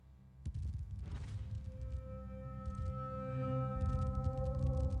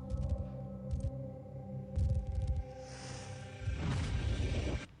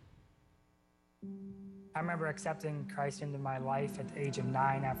remember accepting Christ into my life at the age of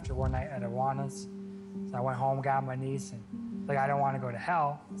 9 after one night at Awana's. So I went home, got on my knees, and I don't want to go to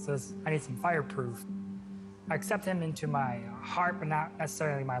hell, so I need some fireproof. I accept him into my heart, but not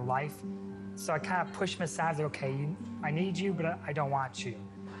necessarily my life. So I kind of pushed him aside, okay, I need you, but I don't want you.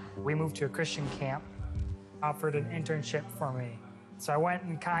 We moved to a Christian camp, offered an internship for me. So I went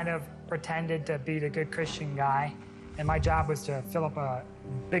and kind of pretended to be the good Christian guy, and my job was to fill up a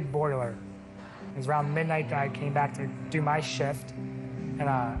big boiler. It was around midnight that I came back to do my shift,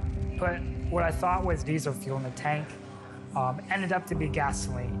 and put what I thought was diesel fuel in the tank. Ended up to be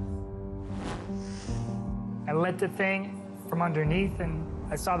gasoline. I lit the thing from underneath, and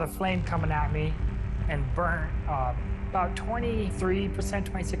I saw the flame coming at me and burnt about 23%,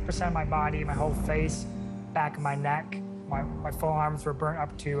 26% of my body, my whole face, back of my neck. My full arms were burnt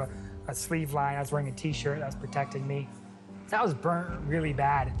up to a sleeve line. I was wearing a t-shirt that was protecting me. So I was burnt really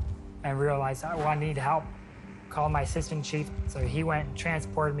bad and realized, I need help. Called my assistant chief, so he went and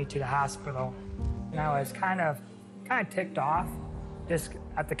transported me to the hospital. And I was kind of ticked off just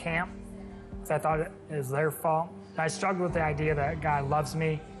at the camp, so I thought it was their fault. And I struggled with the idea that God loves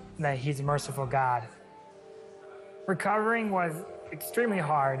me and that he's a merciful God. Recovering was extremely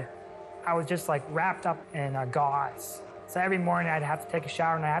hard. I was just wrapped up in gauze. So every morning I'd have to take a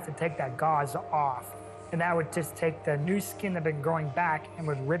shower and I'd have to take that gauze off. And that would just take the new skin that had been growing back and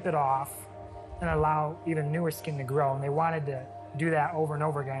would rip it off and allow even newer skin to grow. And they wanted to do that over and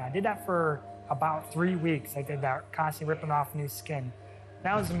over again. I did that for about 3 weeks. I did that, constantly ripping off new skin.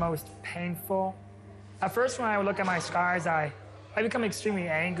 That was the most painful. At first, when I would look at my scars, I become extremely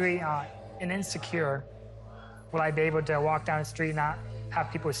angry and insecure. Will I be able to walk down the street and not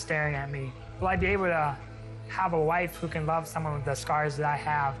have people staring at me? Will I be able to have a wife who can love someone with the scars that I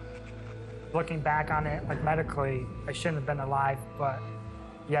have? Looking back on it, medically, I shouldn't have been alive, but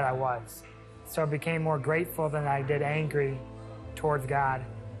yet I was. So I became more grateful than I did angry towards God.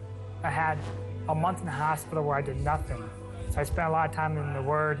 I had a month in the hospital where I did nothing. So I spent a lot of time in the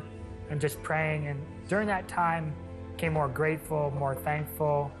Word and just praying. And during that time, I became more grateful, more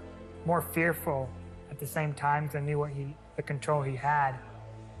thankful, more fearful at the same time, because I knew the control he had.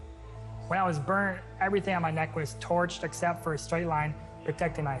 When I was burnt, everything on my neck was torched except for a straight line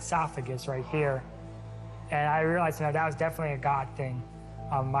protecting my esophagus right here. And I realized that was definitely a God thing.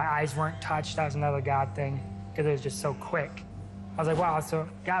 My eyes weren't touched. That was another God thing, because it was just so quick. I was like, wow, so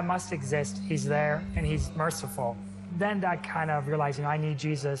God must exist. He's there, and he's merciful. Then I kind of realized, I need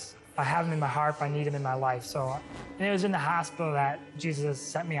Jesus. I have him in my heart, but I need him in my life. And it was in the hospital that Jesus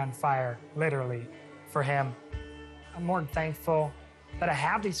set me on fire, literally, for him. I'm more thankful that I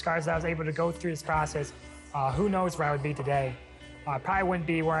have these scars, that I was able to go through this process. Who knows where I would be today? I probably wouldn't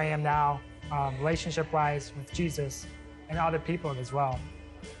be where I am now, relationship-wise with Jesus and other people as well.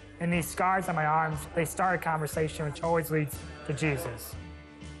 And these scars on my arms, they start a conversation which always leads to Jesus.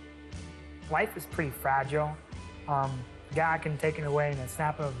 Life is pretty fragile. God can take it away in a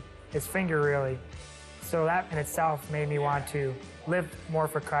snap of his finger, really. So that in itself made me want to live more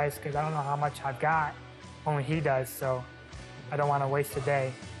for Christ, because I don't know how much I've got. Only he does, so I don't want to waste a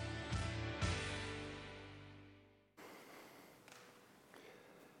day.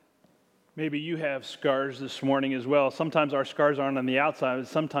 Maybe you have scars this morning as well. Sometimes our scars aren't on the outside,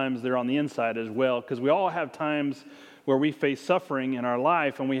 sometimes they're on the inside as well, because we all have times where we face suffering in our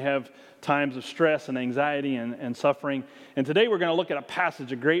life, and we have times of stress and anxiety and suffering. And today we're going to look at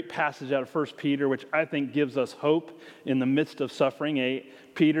a great passage out of 1 Peter, which I think gives us hope in the midst of suffering.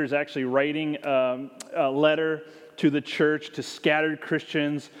 Peter is actually writing a letter to the church, to scattered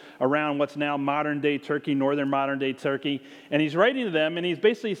Christians around what's now modern-day Turkey, northern modern-day Turkey. And he's writing to them, and he's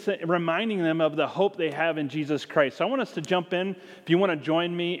basically reminding them of the hope they have in Jesus Christ. So I want us to jump in. If you want to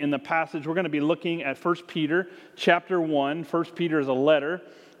join me in the passage, we're going to be looking at 1 Peter chapter 1. 1 Peter is a letter,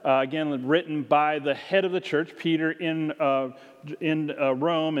 again, written by the head of the church, Peter, in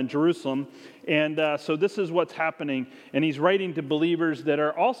Rome and Jerusalem. And so this is what's happening. And he's writing to believers that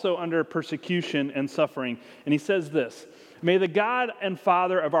are also under persecution and suffering. And he says this: "May the God and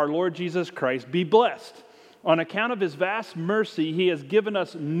Father of our Lord Jesus Christ be blessed. On account of his vast mercy, he has given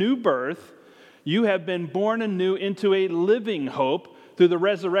us new birth. You have been born anew into a living hope through the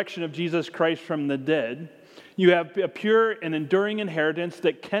resurrection of Jesus Christ from the dead. You have a pure and enduring inheritance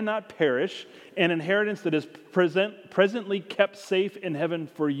that cannot perish, an inheritance that is presently kept safe in heaven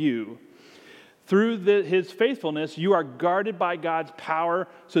for you. Through his faithfulness, you are guarded by God's power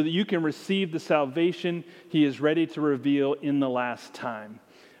so that you can receive the salvation he is ready to reveal in the last time."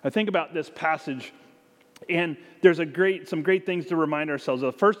 I think about this passage, and there's some great things to remind ourselves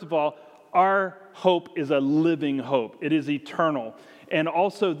of. First of all, our hope is a living hope. It is eternal. And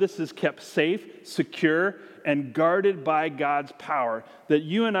also this is kept safe, secure, and guarded by God's power. That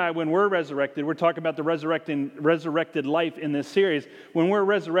you and I, when we're resurrected, we're talking about the resurrected life in this series. When we're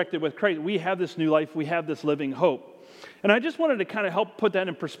resurrected with Christ, we have this new life, we have this living hope. And I just wanted to kind of help put that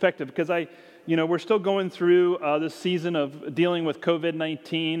in perspective because we're still going through this season of dealing with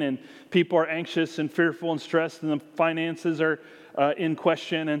COVID-19, and people are anxious and fearful and stressed, and the finances are in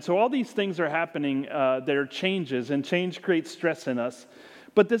question. And so all these things are happening that are changes, and change creates stress in us.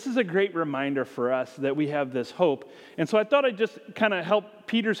 But this is a great reminder for us that we have this hope. And so I thought I'd just kind of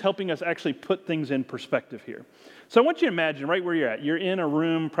Peter's helping us actually put things in perspective here. So I want you to imagine right where you're at. You're in a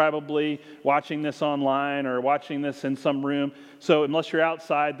room probably watching this online or watching this in some room. So unless you're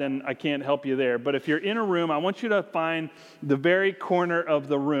outside, then I can't help you there. But if you're in a room, I want you to find the very corner of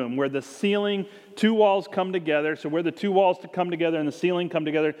the room where the ceiling, two walls come together. So where the two walls come together and the ceiling come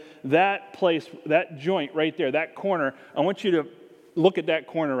together, that place, that joint right there, that corner, I want you to look at that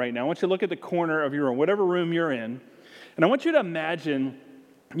corner right now. I want you to look at the corner of your room, whatever room you're in. And I want you to imagine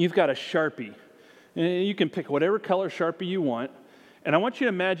you've got a Sharpie. You can pick whatever color Sharpie you want. And I want you to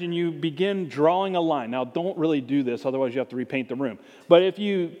imagine you begin drawing a line. Now, don't really do this, otherwise you have to repaint the room. But if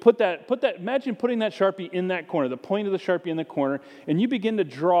you imagine putting that Sharpie in that corner, the point of the Sharpie in the corner, and you begin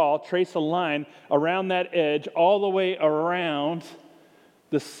to trace a line around that edge all the way around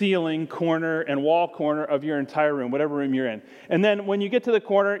the ceiling corner and wall corner of your entire room, whatever room you're in. And then when you get to the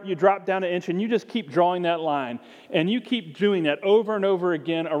corner, you drop down an inch and you just keep drawing that line. And you keep doing that over and over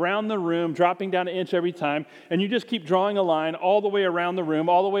again around the room, dropping down an inch every time. And you just keep drawing a line all the way around the room,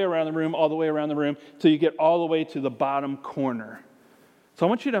 all the way around the room, all the way around the room, till you get all the way to the bottom corner. So I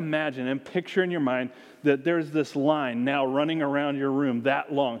want you to imagine and picture in your mind that there's this line now running around your room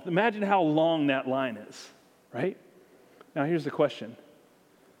that long. Imagine how long that line is, right? Now here's the question.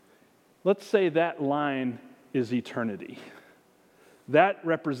 Let's say that line is eternity. That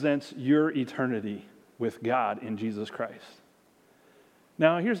represents your eternity with God in Jesus Christ.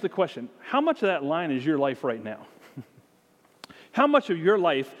 Now, here's the question. How much of that line is your life right now? How much of your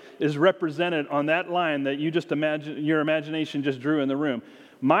life is represented on that line that your imagination just drew in the room?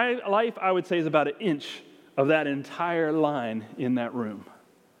 My life, I would say, is about an inch of that entire line in that room.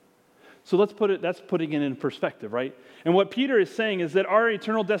 So that's putting it in perspective, right? And what Peter is saying is that our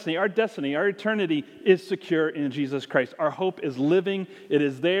eternal destiny, our eternity is secure in Jesus Christ. Our hope is living, it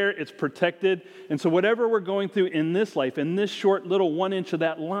is there, it's protected. And so whatever we're going through in this life, in this short little 1 inch of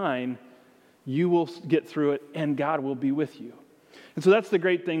that line, you will get through it and God will be with you. And so that's the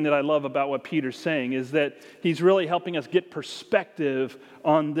great thing that I love about what Peter's saying is that he's really helping us get perspective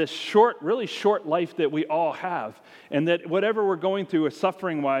on this really short life that we all have. And that whatever we're going through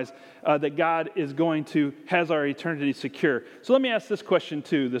suffering-wise, that God has our eternity secure. So let me ask this question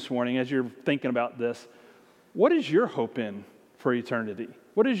too this morning as you're thinking about this. What is your hope in for eternity?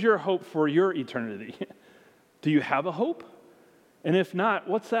 What is your hope for your eternity? Do you have a hope? And if not,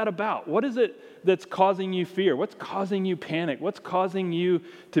 what's that about? What is it that's causing you fear? What's causing you panic? What's causing you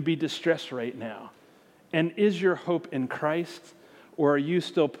to be distressed right now? And is your hope in Christ? Or are you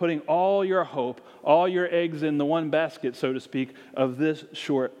still putting all your hope, all your eggs in the one basket, so to speak, of this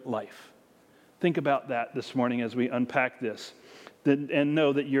short life? Think about that this morning as we unpack this and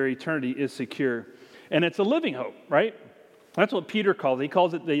know that your eternity is secure. And it's a living hope, right? That's what Peter calls it. He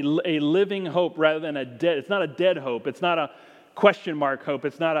calls it a living hope rather than it's not a dead hope. It's not a question mark hope.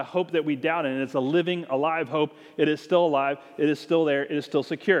 It's not a hope that we doubt in. It's a living, alive hope. It is still alive. It is still there. It is still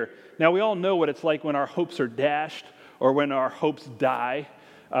secure. Now, we all know what it's like when our hopes are dashed or when our hopes die.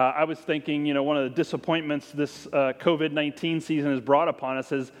 I was thinking, one of the disappointments this COVID-19 season has brought upon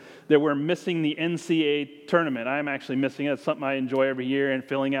us is that we're missing the NCAA tournament. I'm actually missing it. It's something I enjoy every year and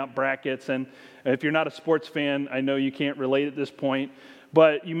filling out brackets. And if you're not a sports fan, I know you can't relate at this point.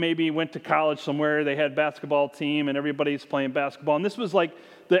 But you maybe went to college somewhere, they had a basketball team, and everybody's playing basketball. And this was like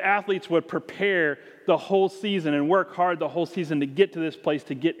the athletes would prepare the whole season and work hard the whole season to get to this place,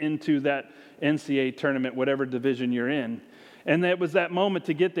 to get into that NCAA tournament, whatever division you're in. And it was that moment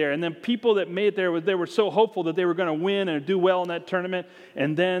to get there. And then people that made it there, they were so hopeful that they were going to win and do well in that tournament,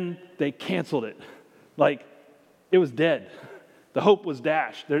 and then they canceled it. Like, it was dead. The hope was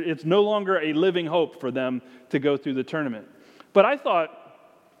dashed. It's no longer a living hope for them to go through the tournament. But I thought,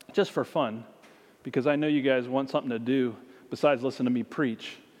 just for fun, because I know you guys want something to do besides listen to me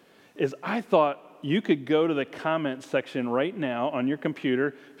preach, is I thought you could go to the comment section right now on your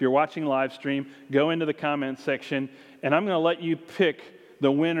computer. If you're watching live stream, go into the comment section, and I'm going to let you pick the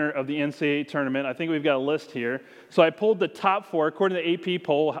winner of the NCAA tournament. I think we've got a list here. So I pulled the top 4, according to the AP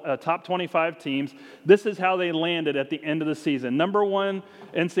poll, top 25 teams. This is how they landed at the end of the season. Number 1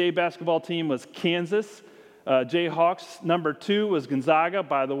 NCAA basketball team was Kansas. Jayhawks, number 2 was Gonzaga,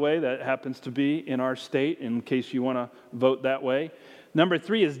 by the way. That happens to be in our state, in case you want to vote that way. Number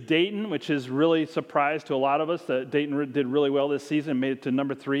 3 is Dayton, which is really a surprise to a lot of us that Dayton did really well this season, made it to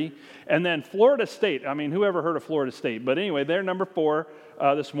number 3. And then Florida State. I mean, who ever heard of Florida State? But anyway, they're number 4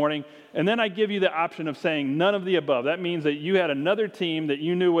 this morning. And then I give you the option of saying none of the above. That means that you had another team that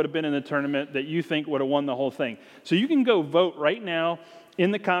you knew would have been in the tournament that you think would have won the whole thing. So you can go vote right now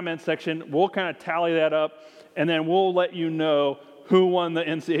in the comment section. We'll kind of tally that up, and then we'll let you know who won the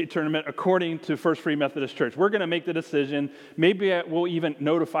NCAA tournament according to First Free Methodist Church. We're going to make the decision. Maybe we'll even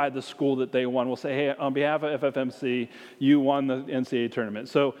notify the school that they won. We'll say, hey, on behalf of FFMC, you won the NCAA tournament.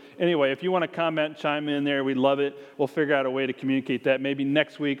 So anyway, if you want to comment, chime in there. We'd love it. We'll figure out a way to communicate that. Maybe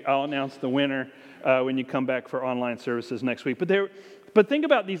next week I'll announce the winner when you come back for online services next week. But think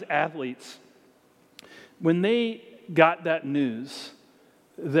about these athletes. When they got that news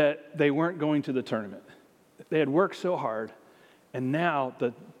that they weren't going to the tournament, they had worked so hard, and now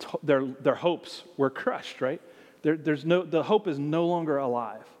their hopes were crushed, right? The hope is no longer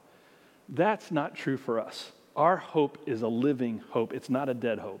alive. That's not true for us. Our hope is a living hope. It's not a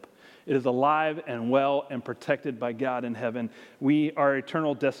dead hope. It is alive and well and protected by God in heaven. Our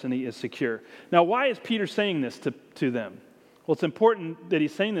eternal destiny is secure. Now, why is Peter saying this to them? Well, it's important that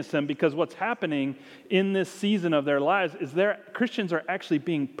he's saying this to them because what's happening in this season of their lives is Christians are actually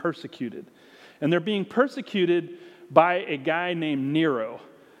being persecuted. And they're being persecuted by a guy named Nero.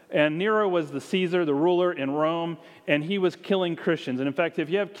 And Nero was the Caesar, the ruler in Rome, and he was killing Christians. And in fact, if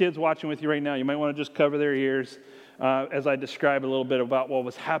you have kids watching with you right now, you might want to just cover their ears as I describe a little bit about what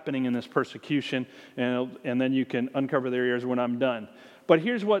was happening in this persecution, and then you can uncover their ears when I'm done. But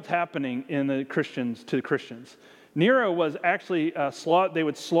here's what's happening to the Christians. Nero was actually, they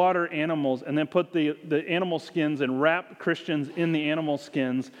would slaughter animals and then put the animal skins and wrap Christians in the animal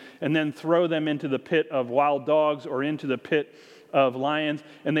skins and then throw them into the pit of wild dogs or into the pit of lions.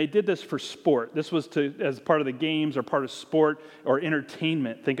 And they did this for sport. This was as part of the games or part of sport or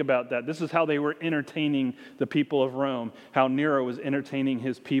entertainment. Think about that. This is how they were entertaining the people of Rome, how Nero was entertaining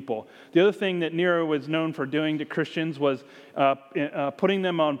his people. The other thing that Nero was known for doing to Christians was putting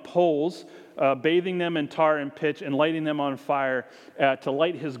them on poles, bathing them in tar and pitch, and lighting them on fire to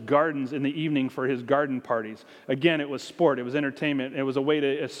light his gardens in the evening for his garden parties. Again, it was sport. It was entertainment. It was a way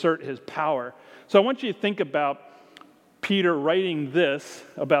to assert his power. So I want you to think about Peter writing this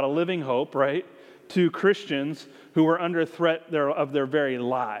about a living hope, right, to Christians who were under threat of their very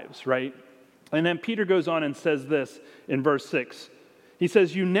lives, right? And then Peter goes on and says this in verse 6. He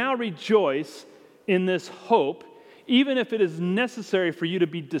says, "You now rejoice in this hope, even if it is necessary for you to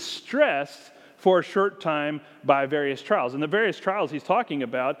be distressed for a short time by various trials." And the various trials he's talking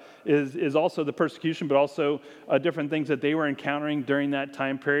about is also the persecution, but also different things that they were encountering during that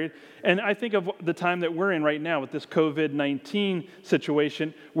time period. And I think of the time that we're in right now with this COVID-19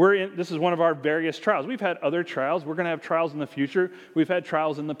 situation. This is one of our various trials. We've had other trials. We're going to have trials in the future. We've had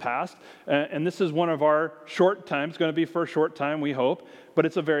trials in the past. And this is one of our short times. It's going to be for a short time, we hope. But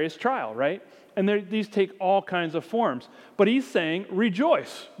it's a various trial, right? And these take all kinds of forms. But he's saying,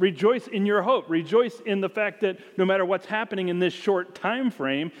 rejoice. Rejoice in your hope. Rejoice in the fact that no matter what's happening in this short time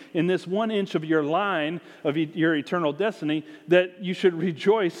frame, in this 1 inch of your line of your eternal destiny, that you should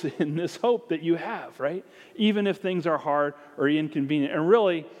rejoice in this hope that you have, right? Even if things are hard or inconvenient. And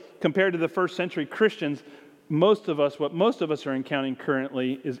really, compared to the first century Christians, what most of us are encountering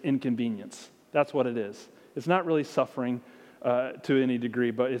currently is inconvenience. That's what it is. It's not really suffering to any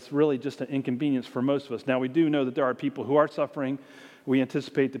degree, but it's really just an inconvenience for most of us. Now, we do know that there are people who are suffering. We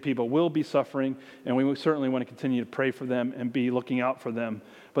anticipate that people will be suffering, and we certainly want to continue to pray for them and be looking out for them.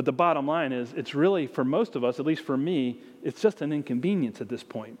 But the bottom line is, it's really, for most of us, at least for me, it's just an inconvenience at this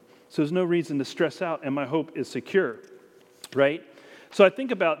point. So there's no reason to stress out, and my hope is secure, right? So I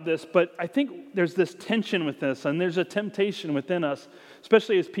think about this, but I think there's this tension with this, and there's a temptation within us,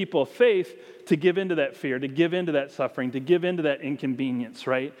 especially as people of faith, to give into that fear, to give into that suffering, to give into that inconvenience,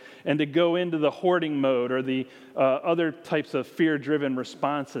 right? And to go into the hoarding mode or the other types of fear-driven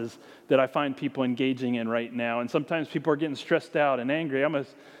responses that I find people engaging in right now. And sometimes people are getting stressed out and angry. I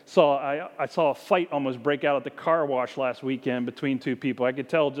saw a fight almost break out at the car wash last weekend between two people. I could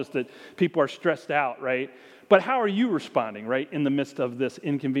tell just that people are stressed out, right? But how are you responding, right, in the midst of this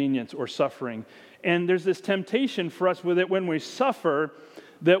inconvenience or suffering? And there's this temptation for us with it when we suffer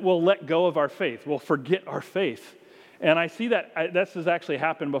that we'll let go of our faith. We'll forget our faith. And I see that this has actually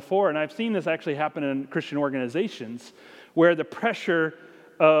happened before, and I've seen this actually happen in Christian organizations where the pressure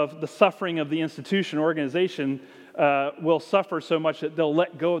of the suffering of the institution organization will suffer so much that they'll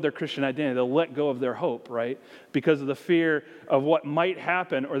let go of their Christian identity. They'll let go of their hope, right? Because of the fear of what might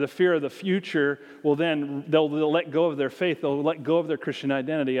happen or the fear of the future will then, they'll let go of their faith. They'll let go of their Christian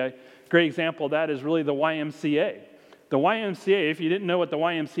identity. A great example of that is really the YMCA. The YMCA, if you didn't know what the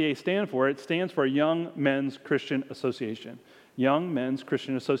YMCA stands for, it stands for Young Men's Christian Association. Young Men's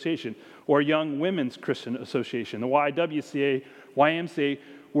Christian Association, or Young Women's Christian Association. The YWCA, YMCA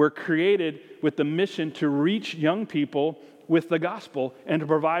were created with the mission to reach young people with the gospel and to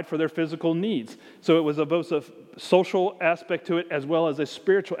provide for their physical needs. So it was both a social aspect to it as well as a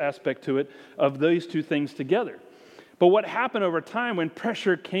spiritual aspect to it of these two things together. But what happened over time when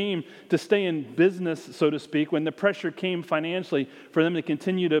pressure came to stay in business, so to speak, when the pressure came financially for them to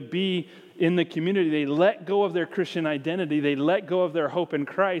continue to be in the community, they let go of their Christian identity, they let go of their hope in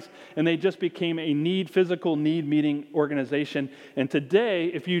Christ, and they just became a physical need-meeting organization. And today,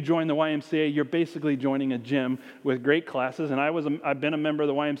 if you join the YMCA, you're basically joining a gym with great classes. And I've been a member of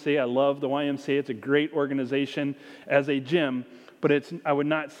the YMCA. I love the YMCA. It's a great organization as a gym, but I would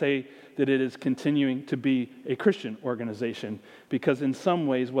not say that it is continuing to be a Christian organization, because in some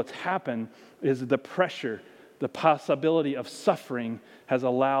ways what's happened is the pressure, the possibility of suffering has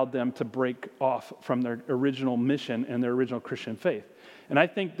allowed them to break off from their original mission and their original Christian faith. And I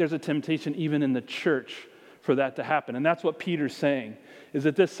think there's a temptation even in the church for that to happen. And that's what Peter's saying, is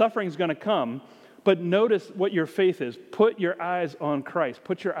that this suffering is going to come, but notice what your faith is. Put your eyes on Christ.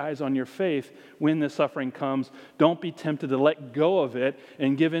 Put your eyes on your faith when the suffering comes. Don't be tempted to let go of it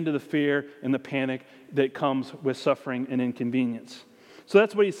and give into the fear and the panic that comes with suffering and inconvenience. So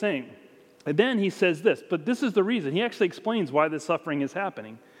that's what he's saying. And then he says this, but this is the reason. He actually explains why this suffering is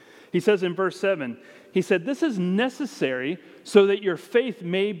happening. He says in verse 7, he said, "This is necessary so that your faith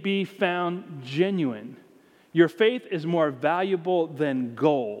may be found genuine. Your faith is more valuable than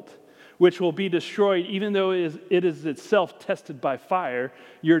gold, which will be destroyed even though it is itself tested by fire.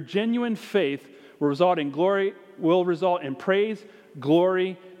 Your genuine faith will result in praise,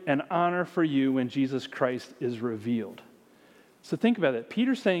 glory, and honor for you when Jesus Christ is revealed." So think about it.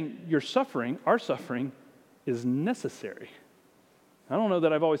 Peter's saying our suffering, is necessary. I don't know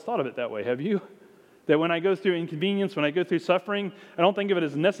that I've always thought of it that way. Have you? That when I go through inconvenience, when I go through suffering, I don't think of it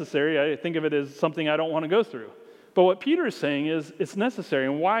as necessary. I think of it as something I don't want to go through. But what Peter is saying is it's necessary.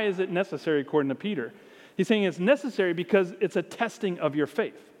 And why is it necessary according to Peter? He's saying it's necessary because it's a testing of your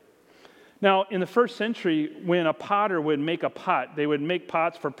faith. Now, in the first century, when a potter would make a pot, they would make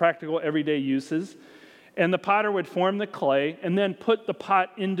pots for practical everyday uses. And the potter would form the clay and then put the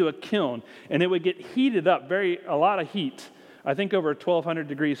pot into a kiln. And it would get heated up, a lot of heat, I think over 1,200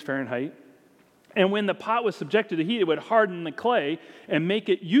 degrees Fahrenheit. And when the pot was subjected to heat, it would harden the clay and make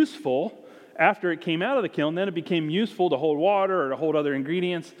it useful after it came out of the kiln. Then it became useful to hold water or to hold other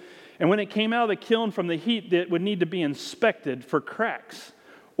ingredients. And when it came out of the kiln from the heat, it would need to be inspected for cracks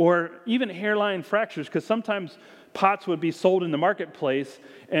or even hairline fractures, because sometimes pots would be sold in the marketplace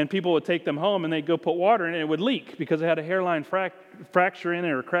and people would take them home and they'd go put water in it and it would leak because it had a hairline fracture in it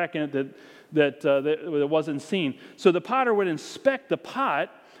or a crack in it that wasn't seen. So the potter would inspect the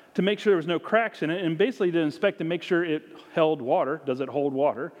pot to make sure there was no cracks in it, and basically to inspect to make sure it held water. Does it hold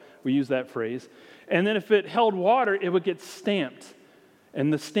water? We use that phrase. And then if it held water, it would get stamped.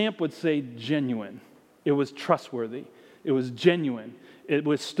 And the stamp would say genuine. It was trustworthy. It was genuine. It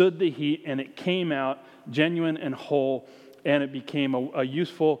withstood the heat, and it came out genuine and whole, and it became a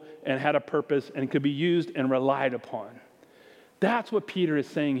useful and had a purpose and could be used and relied upon. That's what Peter is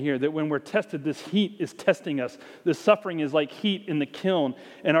saying here, that when we're tested, this heat is testing us. This suffering is like heat in the kiln.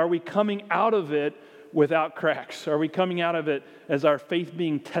 And are we coming out of it without cracks? Are we coming out of it as our faith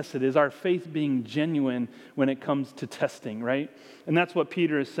being tested? Is our faith being genuine when it comes to testing, right? And that's what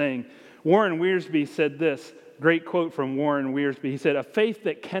Peter is saying. Warren Wiersbe said this, great quote from Warren Wiersbe. He said, "A faith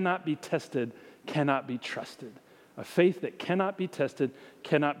that cannot be tested cannot be trusted." A faith that cannot be tested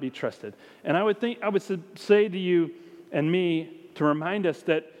cannot be trusted. And I would say to you and me to remind us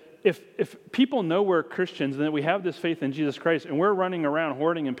that if people know we're Christians and that we have this faith in Jesus Christ and we're running around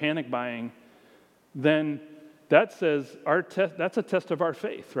hoarding and panic buying, then that says that's a test of our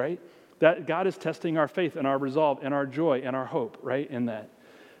faith, right? That God is testing our faith and our resolve and our joy and our hope, right, in that.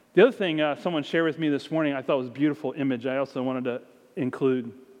 The other thing someone shared with me this morning I thought was a beautiful image I also wanted to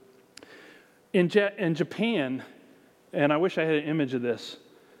include. In Japan, and I wish I had an image of this,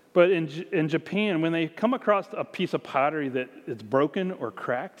 but in Japan, when they come across a piece of pottery that is broken or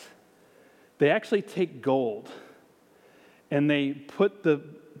cracked, they actually take gold and they put the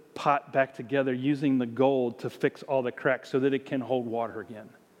pot back together using the gold to fix all the cracks so that it can hold water again.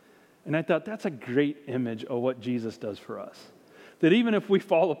 And I thought that's a great image of what Jesus does for us. that even if we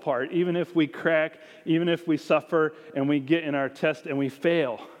fall apart, even if we crack, even if we suffer and we get in our test and we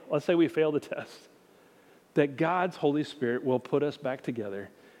fail, let's say we fail the test, that God's Holy Spirit will put us back together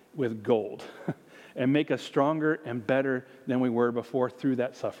with gold and make us stronger and better than we were before through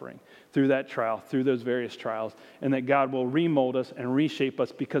that suffering, through that trial, through those various trials, and that God will remold us and reshape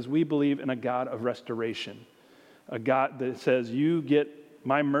us because we believe in a God of restoration, a God that says, you get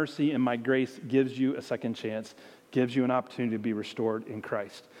my mercy and my grace gives you a second chance, gives you an opportunity to be restored in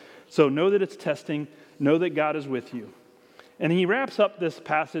Christ. So know that it's testing, know that God is with you. And he wraps up this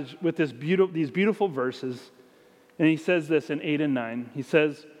passage with these beautiful verses, and he says this in 8 and 9. He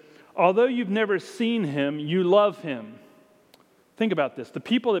says, although you've never seen him, you love him. Think about this. The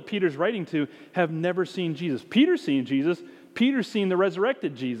people that Peter's writing to have never seen Jesus. Peter's seen Jesus. Peter's seen the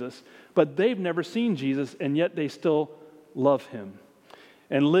resurrected Jesus. But they've never seen Jesus, and yet they still love him.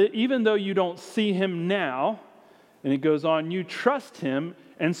 And even though you don't see him now, and it goes on, you trust him,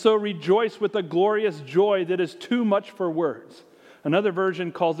 and so rejoice with a glorious joy that is too much for words. Another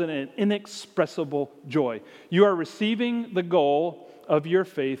version calls it an inexpressible joy. You are receiving the goal of your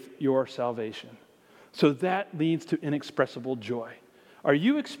faith, your salvation. So that leads to inexpressible joy. Are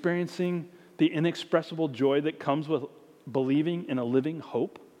you experiencing the inexpressible joy that comes with believing in a living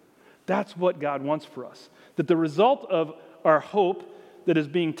hope? That's what God wants for us. That the result of our hope that is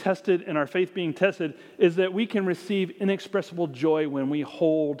being tested and our faith being tested is that we can receive inexpressible joy when we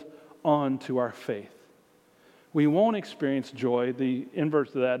hold on to our faith. We won't experience joy. The inverse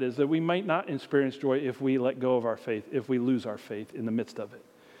of that is that we might not experience joy if we let go of our faith, if we lose our faith in the midst of it.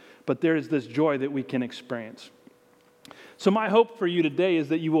 But there is this joy that we can experience. So my hope for you today is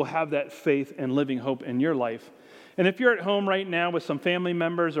that you will have that faith and living hope in your life. And if you're at home right now with some family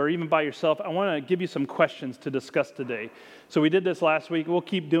members or even by yourself, I want to give you some questions to discuss today. So we did this last week. We'll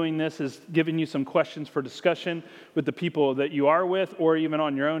keep doing this, is giving you some questions for discussion with the people that you are with or even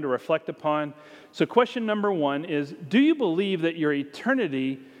on your own to reflect upon. So question number 1 is, do you believe that your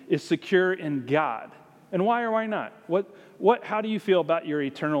eternity is secure in God? And why or why not? How do you feel about your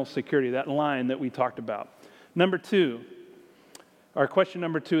eternal security, that line that we talked about? Number 2, our question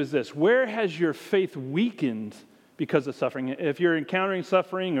number 2 is this: where has your faith weakened because of suffering? If you're encountering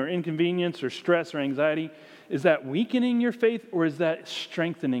suffering or inconvenience or stress or anxiety, is that weakening your faith or is that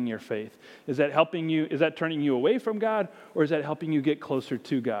strengthening your faith? Is that helping you? Is that turning you away from God or is that helping you get closer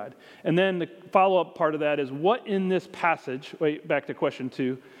to God? And then the follow-up part of that is, what in this passage, back to question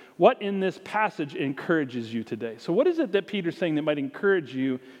 2, what in this passage encourages you today? So what is it that Peter's saying that might encourage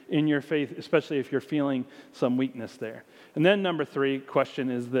you in your faith, especially if you're feeling some weakness there? And then number 3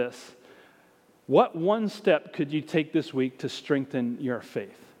 question is this: what one step could you take this week to strengthen your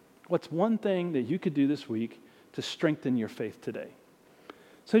faith? What's one thing that you could do this week to strengthen your faith today?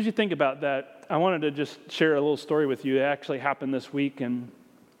 So as you think about that, I wanted to just share a little story with you. It actually happened this week, and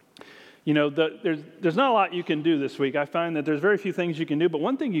you know, there's not a lot you can do this week. I find that there's very few things you can do, but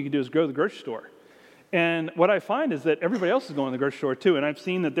one thing you can do is go to the grocery store. And what I find is that everybody else is going to the grocery store too. And I've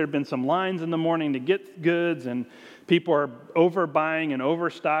seen that there have been some lines in the morning to get goods, and people are overbuying and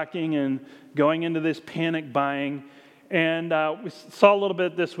overstocking and going into this panic buying. And we saw a little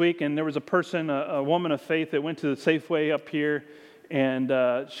bit this week, and there was a person, a woman of faith, that went to the Safeway up here,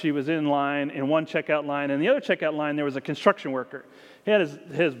 and she was in line, in one checkout line. And the other checkout line, there was a construction worker. He had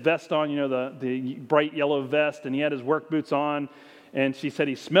his vest on, you know, the bright yellow vest, and he had his work boots on. And she said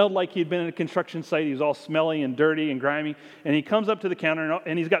he smelled like he'd been at a construction site. He was all smelly and dirty and grimy. And he comes up to the counter,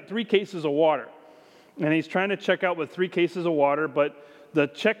 and he's got 3 cases of water. And he's trying to check out with 3 cases of water, but the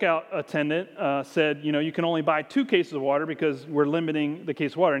checkout attendant said, you know, you can only buy 2 cases of water because we're limiting the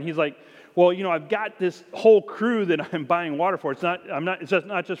case of water. And he's like, well, you know, I've got this whole crew that I'm buying water for. It's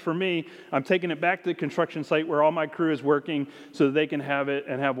not just for me. I'm taking it back to the construction site where all my crew is working so that they can have it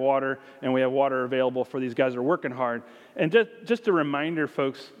and have water, and we have water available for these guys that are working hard. And just a reminder,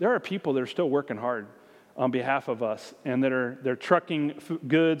 folks, there are people that are still working hard on behalf of us, and they're trucking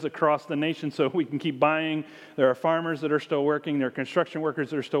goods across the nation so we can keep buying. There are farmers that are still working. There are construction workers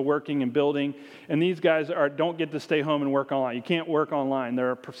that are still working and building. And these guys don't get to stay home and work online. You can't work online. There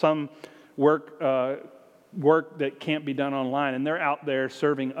are some work that can't be done online, and they're out there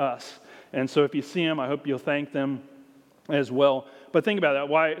serving us. And so if you see them, I hope you'll thank them as well. But think about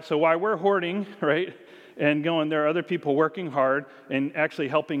that. Why we're hoarding, right? And there are other people working hard and actually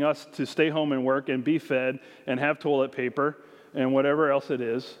helping us to stay home and work and be fed and have toilet paper and whatever else it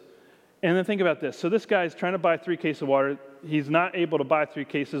is. And then think about this. So this guy's trying to buy 3 cases of water. He's not able to buy 3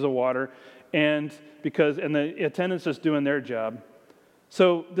 cases of water, and the attendant's just doing their job.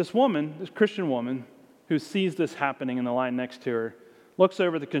 So this Christian woman who sees this happening in the line next to her, looks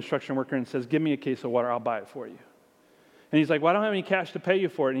over at the construction worker and says, give me a case of water, I'll buy it for you. And he's like, well, I don't have any cash to pay you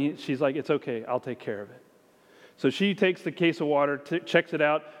for it. And she's like, it's okay, I'll take care of it. So she takes the case of water, checks it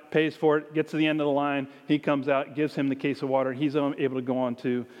out, pays for it, gets to the end of the line. He comes out, gives him the case of water. He's able to go on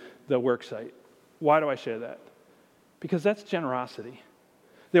to the work site. Why do I share that? Because that's generosity.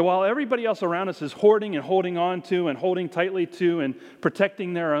 That while everybody else around us is hoarding and holding on to and holding tightly to and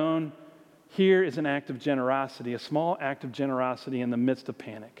protecting their own, here is an act of generosity, a small act of generosity in the midst of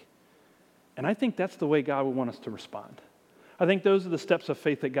panic. And I think that's the way God would want us to respond. I think those are the steps of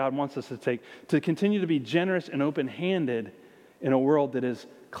faith that God wants us to take, to continue to be generous and open-handed in a world that is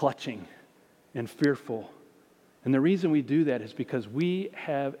clutching and fearful. And the reason we do that is because we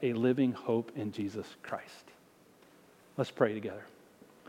have a living hope in Jesus Christ. Let's pray together.